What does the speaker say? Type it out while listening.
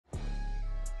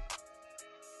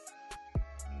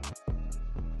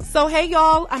So hey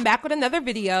y'all, I'm back with another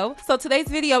video. So today's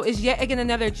video is yet again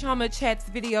another Chioma Chats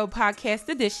video podcast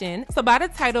edition. So by the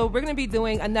title, we're going to be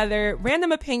doing another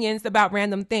random opinions about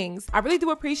random things. I really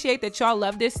do appreciate that y'all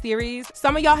love this series.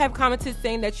 Some of y'all have commented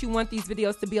saying that you want these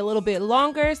videos to be a little bit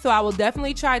longer, so I will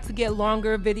definitely try to get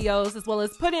longer videos as well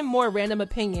as put in more random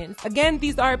opinions. Again,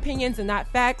 these are opinions and not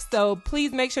facts, so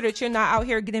please make sure that you're not out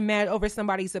here getting mad over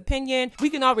somebody's opinion. We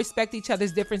can all respect each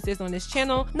other's differences on this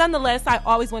channel. Nonetheless, I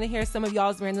always want to hear some of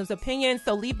y'all's random opinions,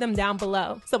 so leave them down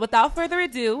below. So without further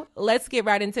ado, let's get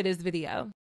right into this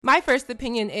video. My first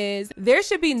opinion is there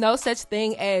should be no such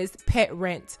thing as pet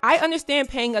rent. I understand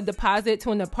paying a deposit to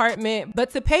an apartment,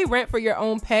 but to pay rent for your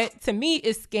own pet, to me,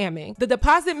 is scamming. The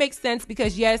deposit makes sense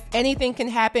because yes, anything can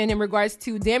happen in regards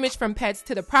to damage from pets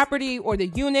to the property or the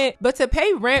unit, but to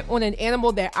pay rent on an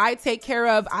animal that I take care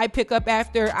of, I pick up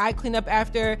after, I clean up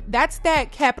after, that's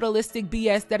that capitalistic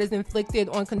BS that is inflicted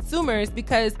on consumers,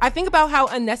 because I think about how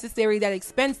unnecessary that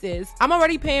expense is. I'm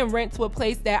already paying rent to a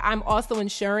place that I'm also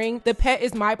insuring. The pet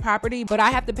is my property, but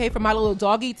I have to pay for my little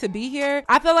doggy to be here.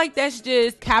 I feel like that's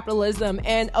just capitalism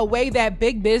and a way that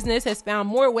big business has found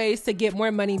more ways to get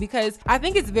more money, because I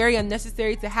think it's very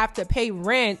unnecessary to have to pay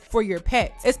rent for your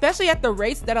pets, especially at the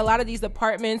rates that a lot of these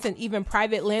apartments and even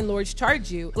private landlords charge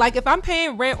you. Like if I'm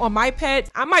paying rent on my pet,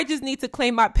 I might just need to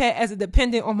claim my pet as a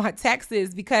dependent on my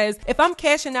taxes, because if I'm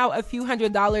cashing out a few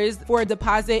 $100s for a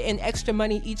deposit and extra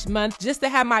money each month just to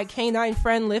have my canine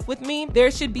friend live with me,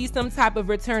 there should be some type of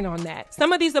return on that.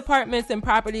 Some of these apartments and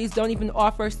properties don't even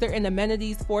offer certain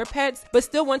amenities for pets, but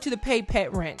still want you to pay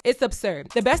pet rent. It's absurd.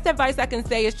 The best advice I can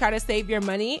say is try to save your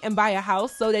money and buy a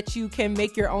house so that you can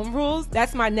make your own rules.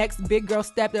 That's my next big girl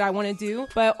step that I want to do.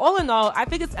 But all in all, I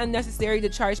think it's unnecessary to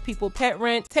charge people pet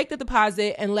rent. Take the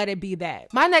deposit and let it be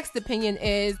that. My next opinion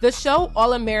is the show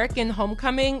All-American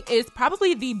Homecoming is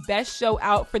probably the best show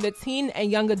out for the teen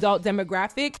and young adult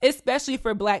demographic, especially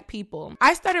for Black people.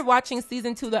 I started watching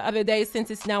season 2 the other day since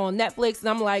it's now on Netflix,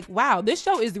 and I'm like, wow, this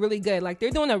show is really good. Like,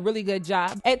 they're doing a really good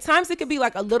job. At times it could be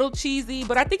like a little cheesy,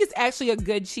 but I think it's actually a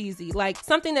good cheesy, like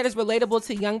something that is relatable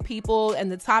to young people, and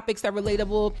the topics are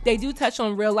relatable. They do touch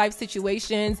on real life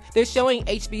situations. They're showing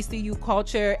HBCU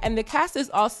culture, and the cast is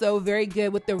also very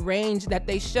good with the range that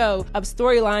they show of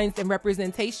storylines and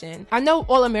representation. I know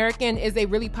All American is a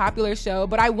really popular show,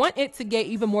 but I want it to get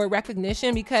even more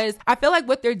recognition because I feel like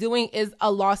what they're doing is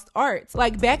a lost art.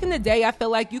 Like back in the day, I feel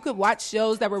like you could watch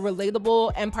shows that were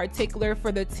relatable and particular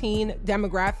for the teen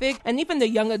demographic and even the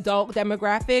young adult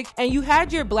demographic, and you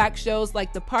had your Black shows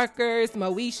like The Parkers,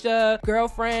 Moesha,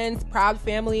 Girlfriends, Proud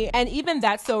Family, and even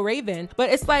That's So Raven,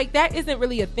 but it's like that isn't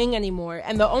really a thing anymore,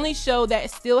 and the only show that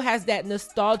still has that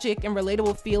nostalgic and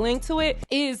relatable feeling to it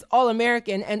is All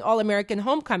American and All American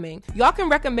Homecoming. Y'all can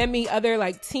recommend me other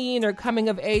like teen or coming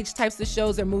of age types of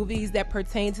shows or movies that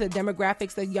pertain to the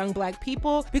demographics of young Black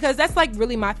people, because that's like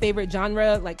really my favorite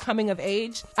genre, like coming of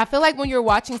age. I feel like when you're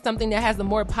watching something that has a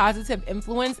more positive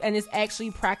influence and is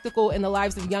actually practical in the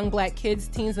lives of young Black kids,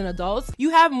 teens, and adults, you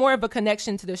have more of a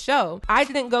connection to the show. I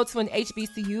didn't go to an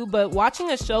HBCU, but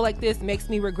watching a show like this makes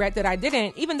me regret that I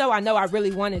didn't, even though I know I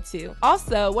really wanted to.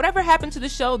 Also, whatever happened to the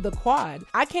show The Quad?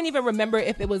 I can't even remember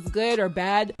if it was good or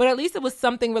bad, but at least it was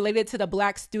something related to the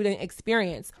Black student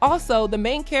experience. Also, the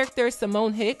main character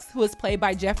Simone Hicks, who is played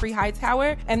by Jeffrey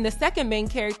Hightower, and the second main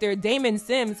character Damon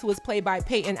Sims, who was played by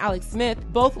Peyton Alex Smith,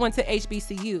 both went to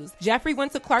HBCUs. Jeffrey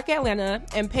went to Clark Atlanta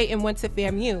and Peyton went to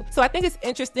FAMU. So I think it's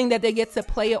interesting that they get to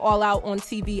play it all out on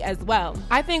TV as well.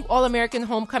 I think All American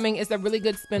Homecoming is a really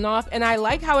good spinoff, and I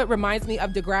like how it reminds me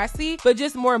of Degrassi, but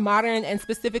just more modern and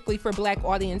specifically for Black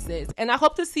audiences. And I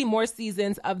hope to see more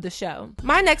seasons of the show.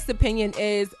 My next opinion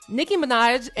is Nicki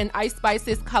Minaj and Ice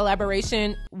Spice's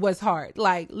collaboration was hard.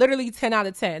 Like literally 10 out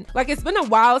of 10. Like it's been a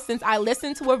while since I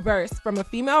listened to a verse from a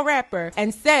female rapper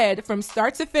and said from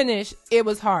start to finish, it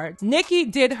was hard. Nicki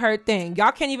did her thing.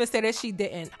 Y'all can't even say that she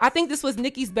didn't. I think this was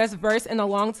Nicki's best verse in a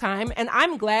long time, and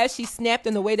I'm glad she snapped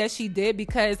in the way that she did,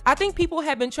 because I think people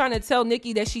have been trying to tell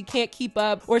Nicki that she can't keep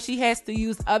up or she has to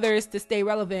use others to stay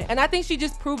relevant, and I think she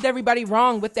just proved everybody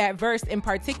wrong with that verse in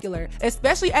particular,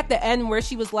 especially at the end where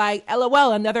she was like,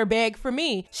 LOL, another bag for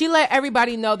me. She let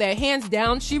everybody know that hands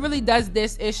down, she really does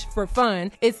this ish for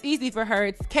fun. It's easy for her,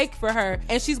 it's cake for her,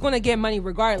 and she's gonna get money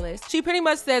regardless. She pretty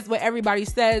much says what everybody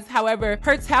says. However,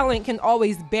 her talent talent can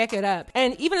always back it up.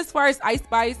 And even as far as Ice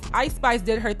Spice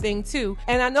did her thing too.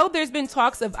 And I know there's been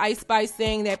talks of Ice Spice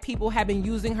saying that people have been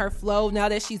using her flow now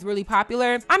that she's really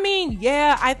popular. I mean,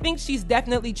 yeah, I think she's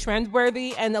definitely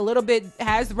trendworthy and a little bit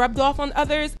has rubbed off on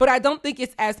others, but I don't think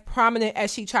it's as prominent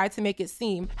as she tried to make it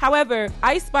seem. However,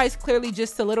 Ice Spice clearly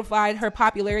just solidified her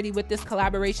popularity with this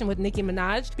collaboration with Nicki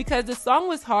Minaj because the song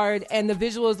was hard and the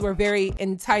visuals were very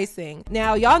enticing.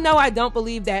 Now, y'all know I don't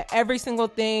believe that every single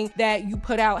thing that you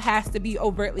put out has to be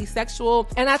overtly sexual,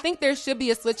 and I think there should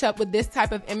be a switch up with this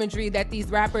type of imagery that these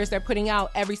rappers are putting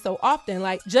out every so often.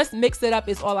 Like, just mix it up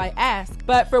is all I ask.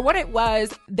 But for what it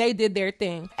was, they did their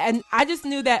thing. And I just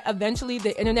knew that eventually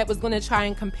the internet was going to try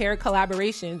and compare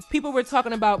collaborations. People were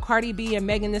talking about Cardi B and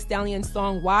Megan Thee Stallion's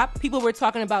song WAP. People were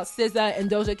talking about SZA and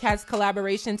Doja Cat's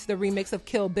collaboration to the remix of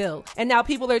Kill Bill. And now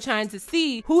people are trying to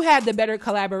see who had the better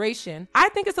collaboration. I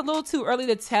think it's a little too early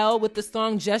to tell with the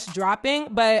song just dropping,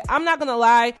 but I'm not gonna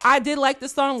lie, I did like the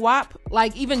song WAP.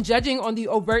 Like, even judging on the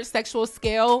overt sexual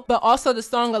scale, but also the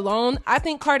song alone, I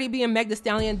think Cardi B and Meg Thee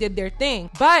Stallion did their thing.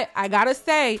 But I gotta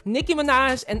say, Nicki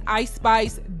Minaj and Ice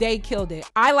Spice, they killed it.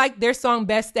 I like their song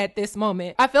best at this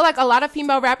moment. I feel like a lot of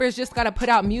female rappers just gotta put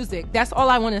out music. That's all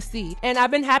I wanna see. And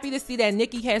I've been happy to see that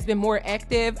Nicki has been more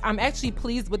active. I'm actually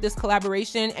pleased with this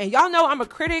collaboration. And y'all know I'm a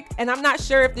critic, and I'm not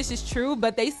sure if this is true,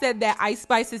 but they said that Ice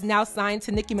Spice is now signed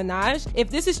to Nicki Minaj. If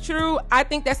this is true, I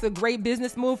think that's a great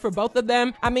business move for both of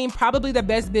them. I mean, probably the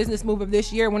best business move of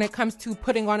this year when it comes to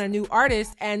putting on a new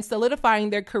artist and solidifying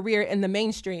their career in the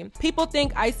mainstream. People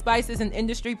think Ice Spice is an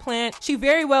industry plant. She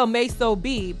very well may so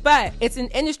be, but it's an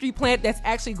industry plant that's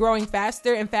actually growing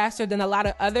faster and faster than a lot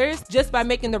of others just by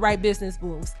making the right business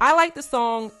moves. I like the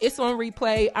song. It's on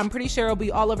replay. I'm pretty sure it'll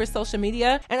be all over social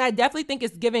media, and I definitely think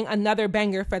it's giving another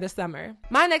banger for the summer.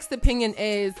 My next opinion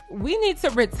is we need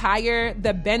to retire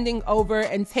the bending over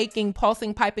and taking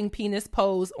pulsing piping penis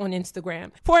pose on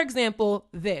Instagram. For example,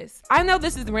 this. I know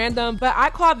this is random, but I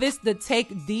call this the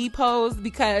take D pose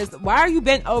because why are you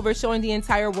bent over showing the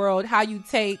entire world how you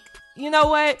take? You know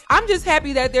what? I'm just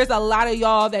happy that there's a lot of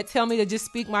y'all that tell me to just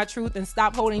speak my truth and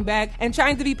stop holding back and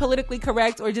trying to be politically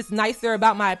correct or just nicer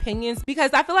about my opinions,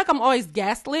 because I feel like I'm always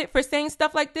gaslit for saying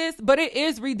stuff like this, but it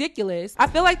is ridiculous. I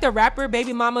feel like the rapper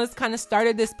Baby Mamas kind of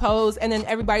started this pose and then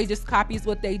everybody just copies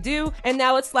what they do, and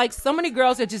now it's like so many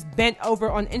girls are just bent over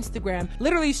on Instagram,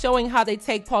 literally showing how they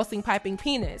take pulsing piping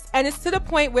penis. And it's to the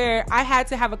point where I had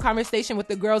to have a conversation with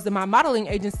the girls in my modeling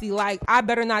agency like, I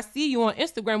better not see you on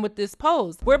Instagram with this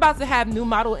pose. We're about to have new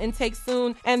model intake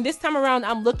soon, and this time around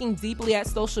I'm looking deeply at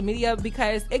social media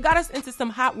because it got us into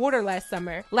some hot water last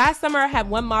summer. Last summer I had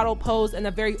one model pose in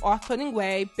a very off-putting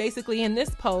way, basically in this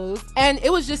pose, and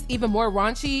it was just even more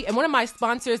raunchy, and one of my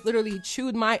sponsors literally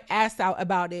chewed my ass out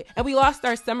about it, and we lost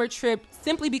our summer trip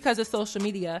simply because of social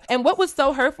media. And what was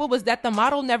so hurtful was that the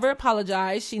model never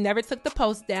apologized, she never took the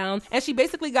post down, and she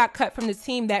basically got cut from the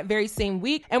team that very same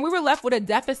week, and we were left with a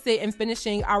deficit in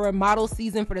finishing our model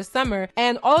season for the summer.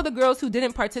 And all of the girls who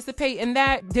didn't participate in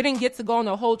that didn't get to go on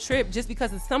the whole trip just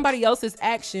because of somebody else's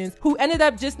actions who ended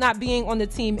up just not being on the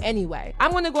team anyway.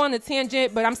 I'm gonna go on a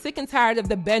tangent, but I'm sick and tired of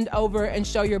the bend over and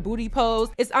show your booty pose.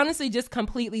 It's honestly just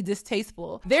completely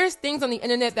distasteful. There's things on the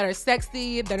internet that are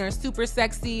sexy, that are super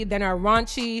sexy, that are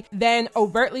raunchy, then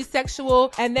overtly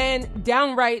sexual, and then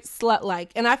downright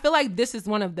slut-like. And I feel like this is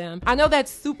one of them. I know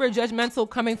that's super judgmental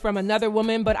coming from another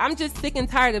woman, but I'm just sick and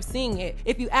tired of seeing it.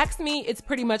 If you ask me, it's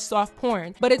pretty much soft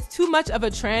porn, but it's too much of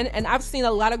a trend, and I've seen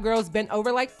a lot of girls bent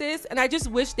over like this, and I just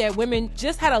wish that women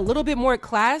just had a little bit more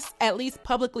class, at least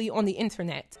publicly on the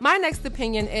internet. My next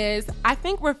opinion is, I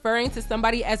think referring to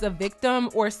somebody as a victim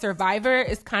or survivor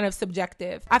is kind of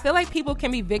subjective. I feel like people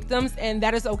can be victims, and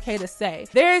that is okay to say.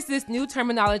 There is this new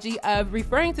terminology of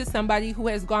referring to somebody who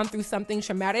has gone through something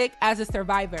traumatic as a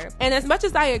survivor. And as much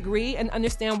as I agree and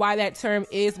understand why that term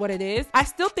is what it is, I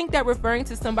still think that referring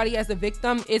to somebody as a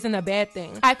victim isn't a bad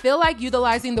thing. I feel like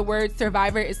utilizing the word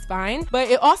survivor is fine, but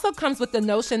it also comes with the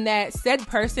notion that said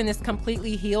person is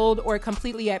completely healed or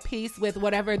completely at peace with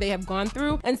whatever they have gone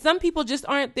through, and some people just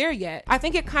aren't there yet. I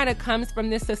think it kind of comes from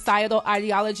this societal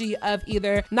ideology of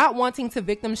either not wanting to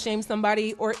victim shame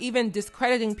somebody or even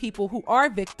discrediting people who are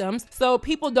victims, so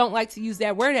people don't like to use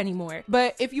that word anymore.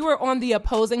 But if you are on the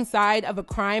opposing side of a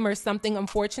crime or something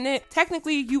unfortunate,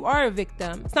 technically you are a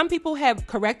victim. Some people have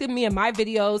corrected me in my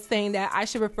videos saying that I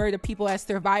should refer to people as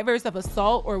survivors of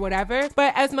assault fault or whatever.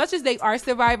 But as much as they are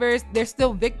survivors, they're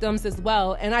still victims as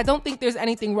well. And I don't think there's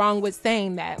anything wrong with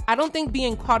saying that. I don't think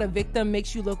being called a victim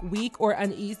makes you look weak or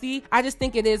uneasy. I just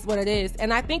think it is what it is.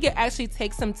 And I think it actually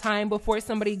takes some time before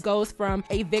somebody goes from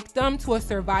a victim to a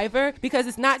survivor, because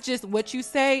it's not just what you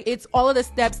say, it's all of the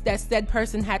steps that said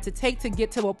person had to take to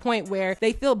get to a point where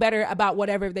they feel better about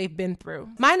whatever they've been through.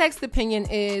 My next opinion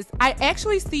is I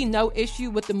actually see no issue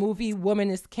with the movie Woman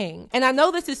is King. And I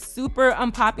know this is super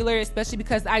unpopular, especially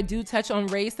because I do touch on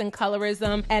race and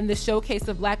colorism and the showcase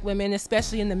of Black women,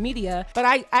 especially in the media, but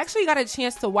I actually got a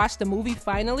chance to watch the movie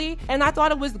finally, and I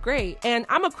thought it was great. And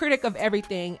I'm a critic of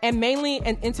everything, and mainly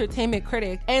an entertainment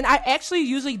critic. And I actually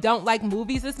usually don't like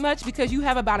movies as much because you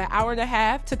have about an hour and a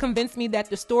half to convince me that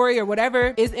the story or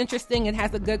whatever is interesting and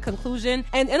has a good conclusion.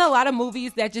 And in a lot of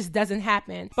movies, that just doesn't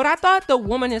happen. But I thought the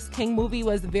Woman is King movie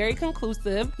was very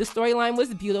conclusive. The storyline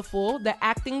was beautiful. The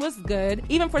acting was good.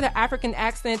 Even for the African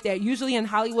accent that usually in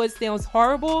Hollywood sounds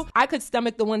horrible, I could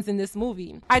stomach the ones in this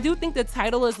movie. I do think the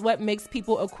title is what makes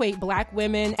people equate Black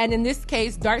women, and in this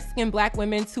case, dark-skinned Black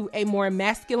women, to a more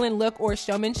masculine look or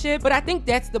showmanship, but I think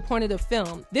that's the point of the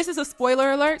film. This is a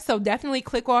spoiler alert, so definitely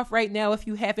click off right now if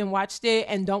you haven't watched it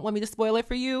and don't want me to spoil it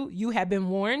for you. You have been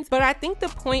warned. But I think the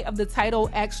point of the title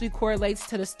actually correlates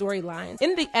to the storyline.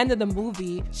 In the end of the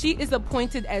movie, she is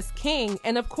appointed as king,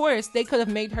 and of course, they could have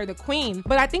made her the queen,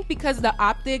 but I think because of the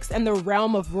optics and the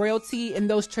realm of royalty in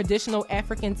those traditional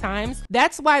African times,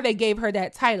 that's why they gave her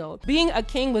that title. Being a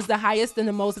king was the highest and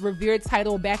the most revered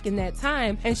title back in that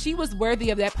time, and she was worthy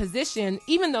of that position,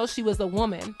 even though she was a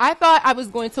woman. I thought I was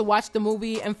going to watch the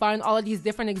movie and find all of these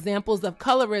different examples of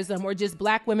colorism or just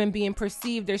Black women being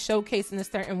perceived or showcased in a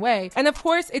certain way. And of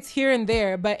course, it's here and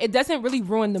there, but it doesn't really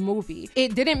ruin the movie.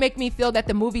 It didn't make me feel that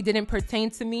the movie didn't pertain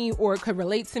to me or could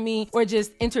relate to me or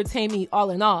just entertain me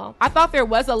all in all. I thought there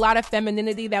was a lot of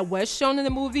femininity that was shown in the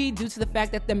movie due to the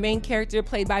fact that the main character,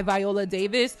 played by Viola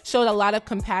Davis, showed a lot of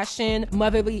compassion,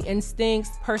 motherly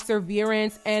instincts,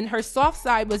 perseverance, and her soft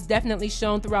side was definitely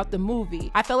shown throughout the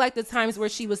movie. I felt like the times where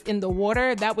she was in the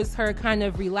water, that was her kind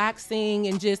of relaxing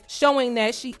and just showing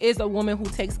that she is a woman who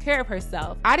takes care of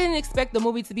herself. I didn't expect the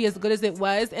movie to be as good as it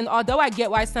was, and although I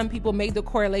get why some people made the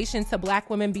correlation to Black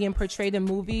women being portrayed in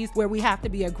movies where we have to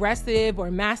be aggressive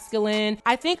or masculine,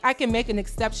 I think I can make an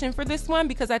exception for this one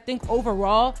because I think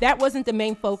overall that wasn't the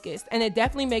main focus, and it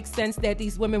definitely makes sense that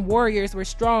these women warriors were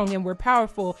strong and were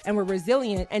powerful and were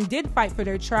resilient and did fight for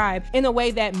their tribe in a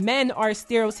way that men are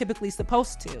stereotypically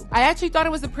supposed to. I actually thought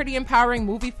it was a pretty empowering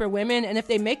movie for women, and if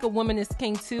they make a Woman is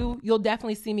King 2, you'll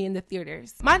definitely see me in the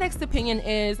theaters. My next opinion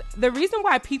is the reason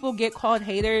why people get called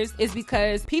haters is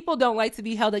because people don't like to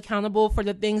be held accountable for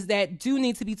the things that do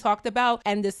need to be talked about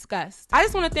and discussed. I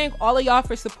just want to thank all of y'all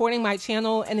for supporting my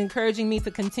channel and encouraging me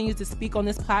to continue to speak on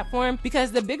this platform,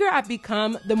 because the bigger I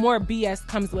become, the more BS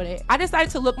comes with it. I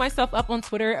decided to look myself up on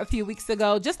Twitter a few weeks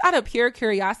ago just out of pure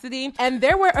curiosity, and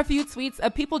there were a few tweets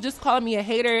of people just calling me a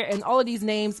hater and all of these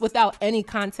names without any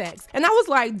context. And I was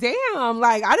like, damn,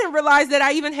 like I didn't realize that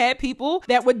I even had people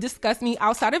that would discuss me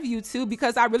outside of YouTube,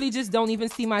 because I really just don't even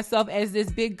see myself as this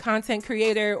big content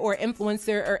creator or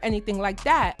influencer or anything like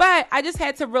that. But I just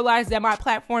had to realize that my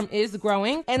platform is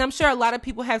growing, and I'm sure a lot of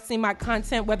people have seen my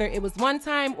content, whether it was one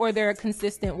time or they're a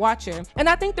consistent watcher. And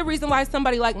I think the reason why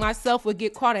somebody like myself would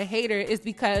get called a hater is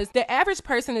because the average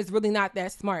person is really not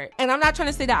that smart. And I'm not trying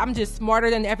to say that I'm just smarter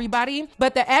than everybody,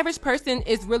 but the average person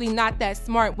is really not that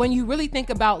smart when you really think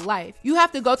about life. You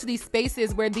have to go to these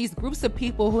spaces where these groups of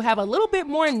people who have a little bit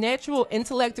more natural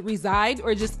intellect reside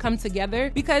or just come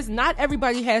together, because not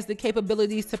everybody has the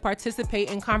capabilities to participate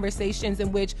in conversations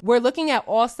in which we're looking at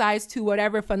all sides to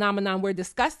whatever phenomenon we're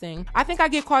discussing. I think I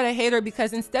get called a hater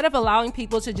because instead of allowing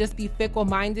people to just be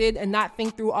fickle-minded and not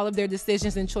think through all of their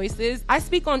decisions and choices, I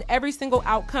speak on every single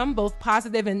outcome, both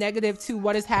positive and negative, to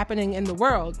what is happening in the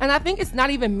world. And I think it's not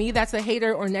even me that's a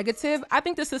hater or negative. I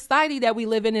think the society that we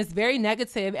live in is very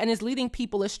negative and is leading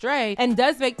people astray and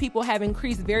does make people have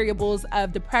increased variables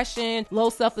of depression, low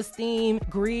self-esteem,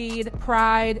 greed,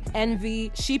 pride,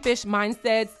 envy, sheepish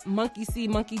mindsets, monkey see,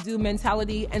 monkey do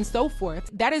mentality, and so forth.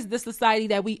 That is the society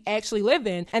that we actually live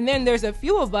in. And then there's a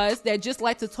few of us that just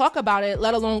like to talk about it,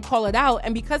 let alone call it out.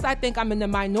 And because I think I'm in the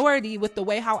minority with the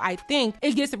way how I think,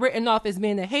 it gets written off as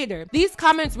being a hater. These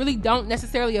comments really don't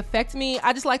necessarily affect me.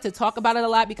 I just like to talk about it a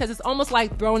lot because it's almost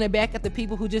like throwing it back at the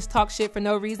people who just talk shit for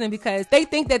no reason because they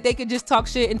think that they could just talk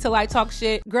shit until I talk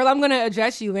shit. Girl, I'm gonna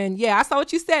address you, and yeah, I saw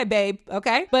what you said, babe,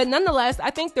 okay? But nonetheless,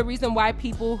 I think the reason why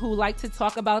people who like to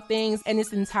talk about things in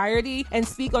its entirety and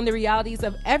speak on the realities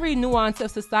of every nuance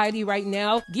of society right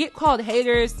now get called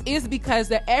haters is because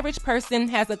the average person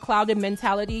has a clouded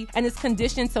mentality and is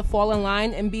conditioned to fall in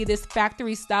line and be this factory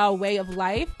luxury style way of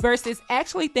life versus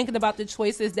actually thinking about the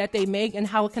choices that they make and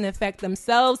how it can affect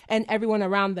themselves and everyone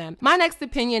around them. My next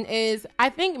opinion is, I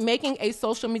think making a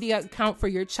social media account for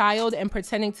your child and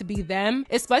pretending to be them,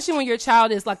 especially when your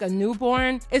child is like a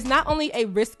newborn, is not only a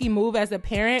risky move as a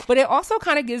parent, but it also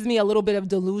kind of gives me a little bit of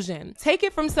delusion. Take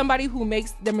it from somebody who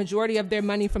makes the majority of their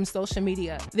money from social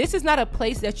media. This is not a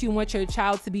place that you want your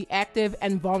child to be active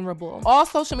and vulnerable. All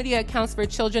social media accounts for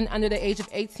children under the age of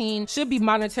 18 should be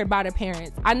monitored by the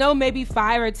parents. I know maybe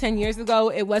 5 or 10 years ago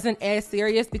it wasn't as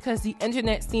serious because the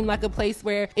internet seemed like a place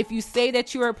where if you say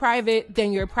that you are private,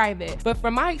 then you're private. But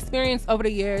from my experience over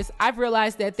the years, I've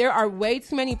realized that there are way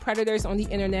too many predators on the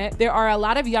internet. There are a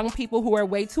lot of young people who are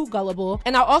way too gullible.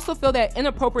 And I also feel that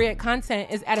inappropriate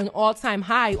content is at an all-time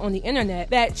high on the internet,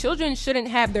 that children shouldn't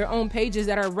have their own pages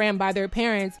that are ran by their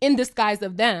parents in disguise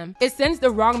of them. It sends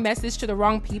the wrong message to the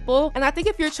wrong people. And I think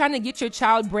if you're trying to get your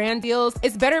child brand deals,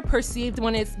 it's better perceived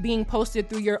when it's being posted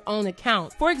through your own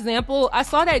account. For example, I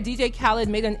saw that DJ Khaled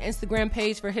made an Instagram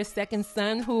page for his second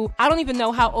son, who I don't even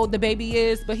know how old the baby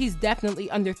is, but he's definitely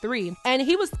under 3. And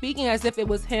he was speaking as if it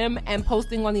was him and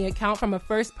posting on the account from a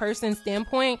first person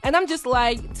standpoint. And I'm just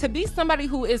like, to be somebody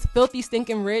who is filthy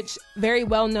stinking rich, very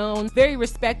well known, very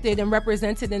respected and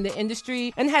represented in the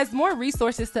industry, and has more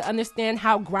resources to understand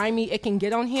how grimy it can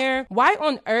get on here, why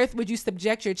on earth would you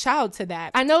subject your child to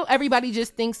that? I know everybody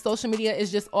just thinks social media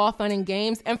is just all fun and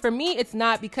games, and for me it's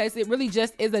not, because it really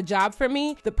just is a job for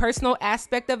me. The personal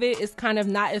aspect of it is kind of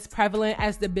not as prevalent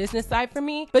as the business side for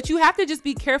me, but you have to just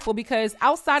be careful, because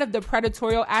outside of the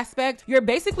predatorial aspect, you're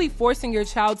basically forcing your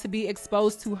child to be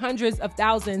exposed to hundreds of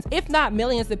thousands, if not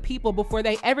millions of people before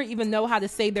they ever even know how to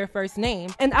say their first name.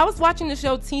 And I was watching the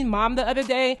show Teen Mom the other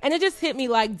day, and it just hit me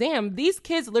like, damn, these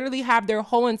kids literally have their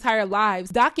whole entire lives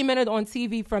documented on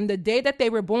TV from the day that they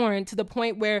were born to the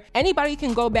point where anybody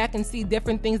can go back and see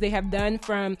different things they have done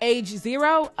from age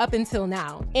 0 up until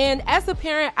now. And as a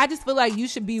parent, I just feel like you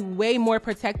should be way more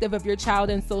protective of your child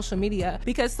in social media,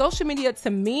 because social media, to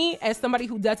me, as somebody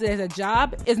who does it as a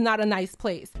job, is not a nice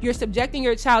place. You're subjecting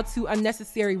your child to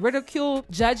unnecessary ridicule,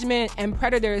 judgment, and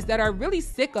predators that are really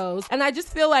sickos. And I just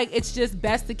feel like it's just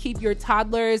best to keep your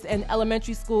toddlers and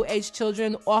elementary school age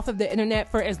children off of the internet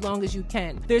for as long as you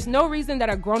can. There's no reason that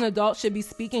a grown adult should be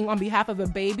speaking on behalf of a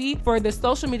baby for the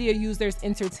social media user's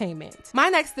entertainment. My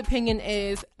next opinion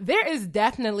is, there is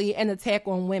definitely an attack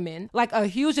on women, like a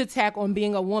huge attack on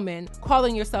being a woman,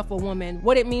 calling yourself a woman,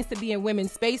 what it means to be in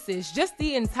women's spaces. Just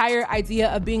the entire idea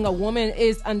of being a woman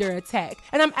is under attack.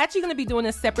 And I'm actually going to be doing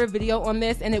a separate video on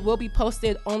this, and it will be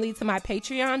posted only to my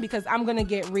Patreon, because I'm going to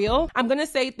get real. I'm going to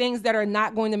say things that are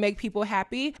not going to make people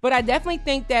happy, but I definitely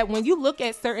think that when you look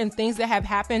at certain things that have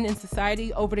happened in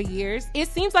society over the years, it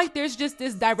seems like there's just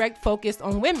this direct focus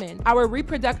on women. Our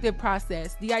reproductive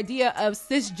process, the idea of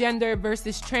cisgender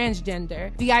versus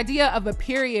transgender, the idea of a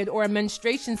period or a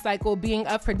menstruation cycle being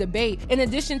up for debate, in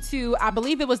addition to, I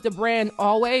believe it was the brand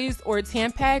Always or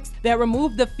Tampax that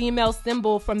removed the female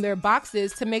symbol from their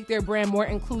boxes to make their brand more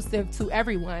inclusive to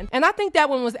everyone. And I think that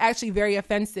one was actually very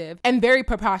offensive and very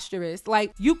preposterous.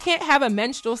 Like, you can't have a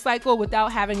menstrual cycle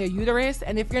without having a uterus,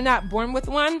 and if you're not born with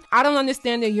one, I don't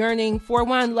understand the yearning for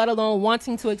one, let alone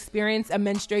wanting to experience a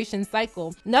menstruation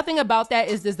cycle. Nothing about that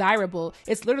is desirable.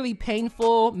 It's literally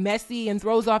painful, messy, and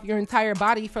throws off your entire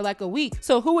body for like a week.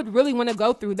 So who would really want to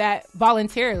go through that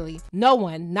voluntarily? No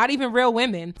one, not even real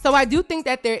women. So I do think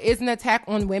that there is an attack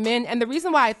on women, and the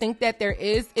reason why I think that there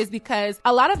is because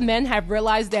a lot of men have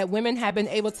realized that women have been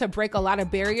able to break a lot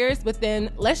of barriers within,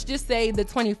 let's just say, the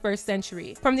 21st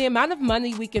century. From the amount of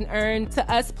money we can earn,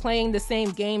 to us playing the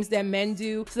same games that men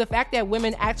do, to the fact that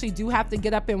women actually do have to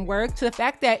get up and work, to the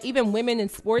fact that even women in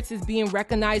sports is being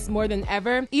recognized more than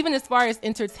ever. Even as far as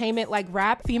entertainment like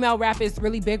rap, female rap is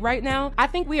really big right now. I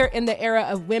think we are in the era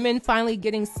of women finally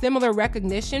getting similar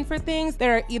recognition for things that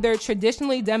are either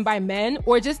traditionally done by men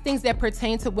or just things that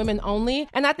pertain to women only.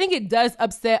 And I think it does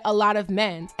upset a lot of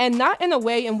men, and not in a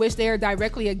way in which they are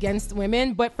directly against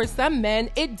women, but for some men,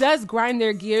 it does grind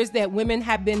their gears that women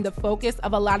have been the focus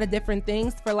of a lot of different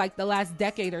things for like the last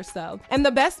decade or so. And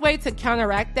the best way to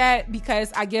counteract that,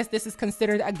 because I guess this is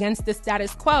considered against the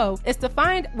status quo, is to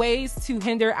find ways to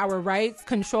hinder our rights,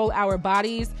 control our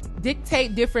bodies,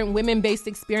 dictate different women-based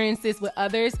experiences with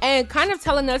others, and kind of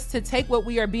telling us to take what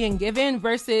we are being given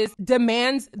versus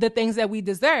demand the things that we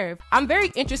deserve. I'm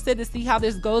very interested to see how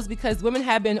this goes, because women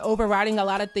have been overriding a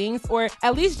lot of things, or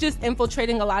at least just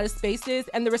infiltrating a lot of spaces,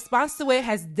 and the response to it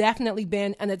has definitely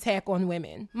been an attack on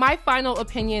women. My final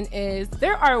opinion is,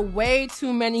 there are way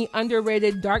too many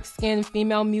underrated dark-skinned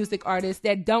female music artists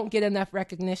that don't get enough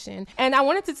recognition, and I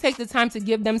wanted to take the time to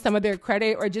give them some of their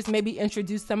credit, or just maybe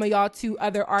introduce some of y'all to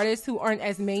other artists who aren't aren't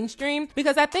as mainstream,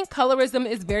 because I think colorism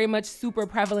is very much super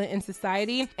prevalent in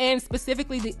society and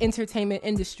specifically the entertainment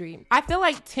industry. I feel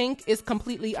like Tink is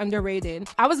completely underrated.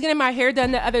 I was getting my hair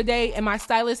done the other day and my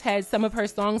stylist had some of her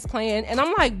songs playing and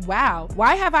I'm like, wow,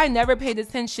 why have I never paid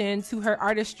attention to her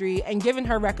artistry and given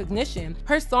her recognition?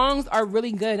 Her songs are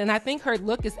really good and I think her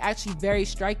look is actually very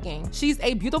striking. She's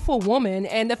a beautiful woman,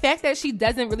 and the fact that she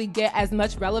doesn't really get as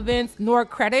much relevance nor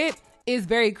credit is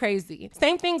very crazy.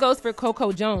 Same thing goes for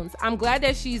Coco Jones. I'm glad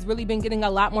that she's really been getting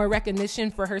a lot more recognition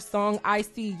for her song I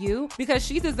See You, because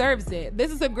she deserves it.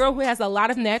 This is a girl who has a lot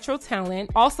of natural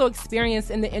talent, also experience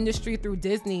in the industry through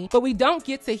Disney, but we don't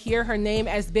get to hear her name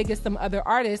as big as some other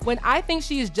artists when I think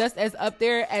she is just as up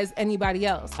there as anybody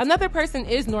else. Another person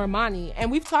is Normani,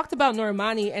 and we've talked about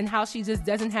Normani and how she just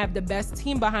doesn't have the best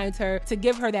team behind her to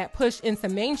give her that push into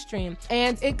mainstream,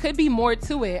 and it could be more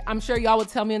to it. I'm sure y'all will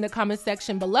tell me in the comment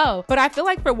section below, but I feel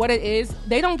like for what it is,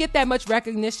 they don't get that much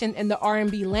recognition in the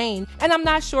R&B lane, and I'm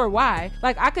not sure why.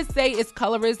 Like, I could say it's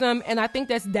colorism, and I think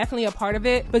that's definitely a part of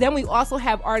it, but then we also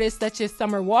have artists such as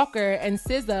Summer Walker and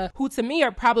SZA, who to me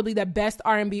are probably the best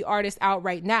R&B artists out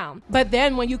right now. But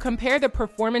then when you compare the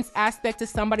performance aspect to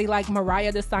somebody like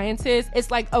Mariah the Scientist, it's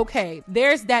like, okay,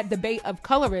 there's that debate of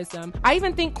colorism. I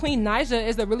even think Queen Naija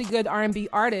is a really good R&B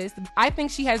artist. I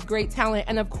think she has great talent,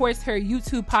 and of course her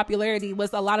YouTube popularity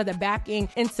was a lot of the backing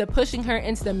into pushing her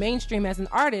into the mainstream as an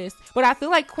artist, but I feel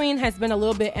like Queen has been a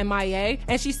little bit MIA,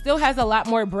 and she still has a lot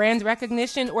more brand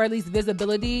recognition or at least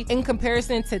visibility in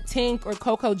comparison to Tink or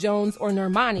Coco Jones or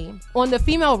Normani. On the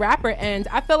female rapper end,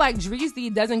 I feel like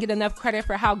Dreezy doesn't get enough credit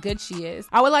for how good she is.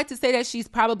 I would like to say that she's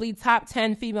probably top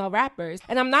 10 female rappers,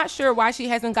 and I'm not sure why she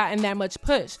hasn't gotten that much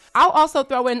push. I'll also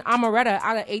throw in Amaretta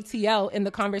out of ATL in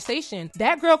the conversation.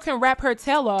 That girl can rap her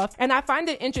tail off, and I find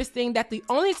it interesting that the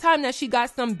only time that she got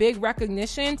some big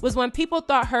recognition was when people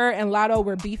thought her and Lotto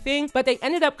were beefing, but they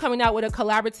ended up coming out with a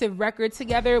collaborative record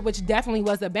together, which definitely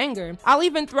was a banger. I'll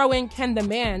even throw in Ken the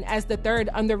Man as the third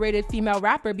underrated female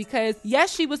rapper, because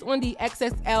yes, she was on the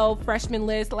XXL freshman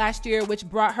list last year, which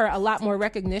brought her a lot more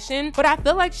recognition, but I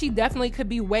feel like she definitely could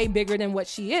be way bigger than what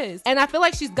she is. And I feel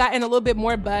like she's gotten a little bit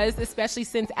more buzz, especially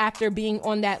since after being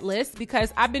on that list,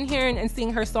 because I've been hearing and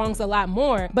seeing her songs a lot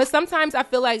more, but sometimes I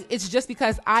feel like it's just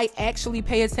because I actually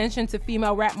pay attention to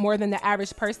female rap more than the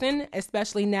average person,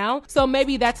 especially now, so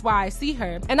maybe that's why I see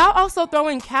her. And I'll also throw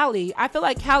in Callie. I feel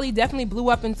like Callie definitely blew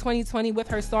up in 2020 with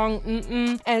her song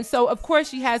and so of course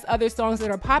she has other songs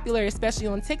that are popular, especially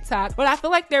on TikTok, but I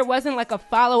feel like there wasn't like a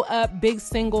follow-up big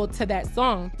single to that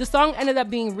song. The song ended up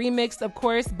being remixed, of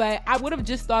course, but I would have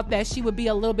just thought that she would be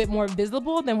a little bit more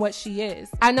visible than what she is.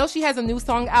 I know she has a new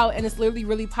song out and it's literally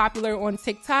really popular on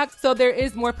TikTok, so there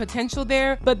is more potential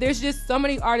there, but there's just so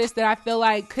many artists that I feel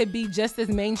like could be just as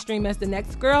mainstream as the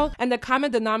next girl, and the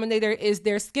common denominator is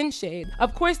their skin shade.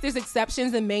 Of course, there's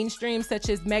exceptions in mainstream such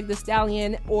as Meg Thee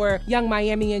Stallion or Young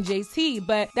Miami and JT,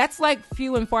 but that's like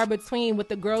few and far between with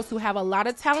the girls who have a lot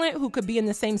of talent who could be in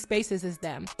the same spaces as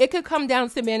them. It could come down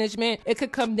to management, it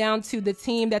could come down to the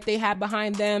team that they have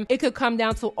behind them, it could come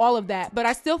down to all of that, but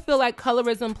I still feel like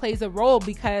colorism plays a role,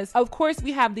 because of course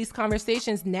we have these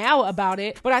conversations now about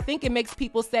it, but I think it makes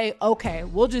people say, okay,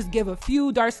 we'll just give a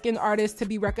few dark-skinned artists to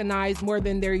be recognized more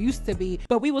than there used to be,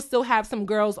 but we will still have some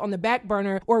girls on the back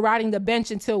burner or riding the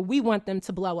bench until we want them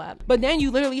to blow up. But then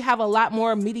you literally have a lot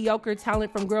more mediocre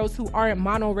talent from girls who aren't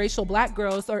monoracial black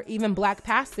girls or even black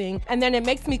passing, and then it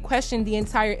makes me question the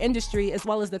entire industry as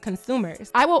well as the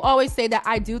consumers. I will always say that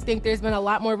I do think there's been a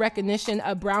lot more recognition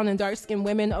of brown and dark skinned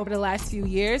women over the last few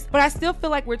years, but I still feel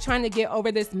like we're trying to get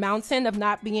over this mountain of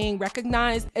not being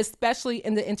recognized, especially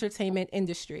in the entertainment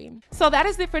industry. So that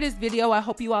is it for this video. I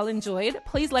hope you all enjoyed.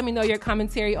 Please let me know your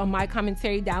commentary on my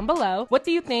commentary down below. What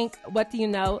do you think? What do you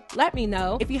know? Let me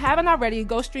know. If you haven't already,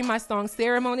 go stream my song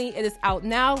Ceremony. It is out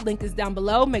now. Link is down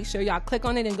below. Make sure y'all click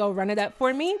on it and go run it up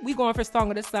for me. We going for Song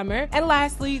of the Summer. And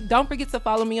lastly, don't forget to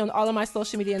follow me on all of my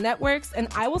social media networks, and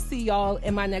I will see y'all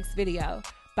in my next video.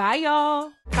 Bye,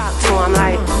 y'all. Talk to him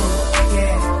like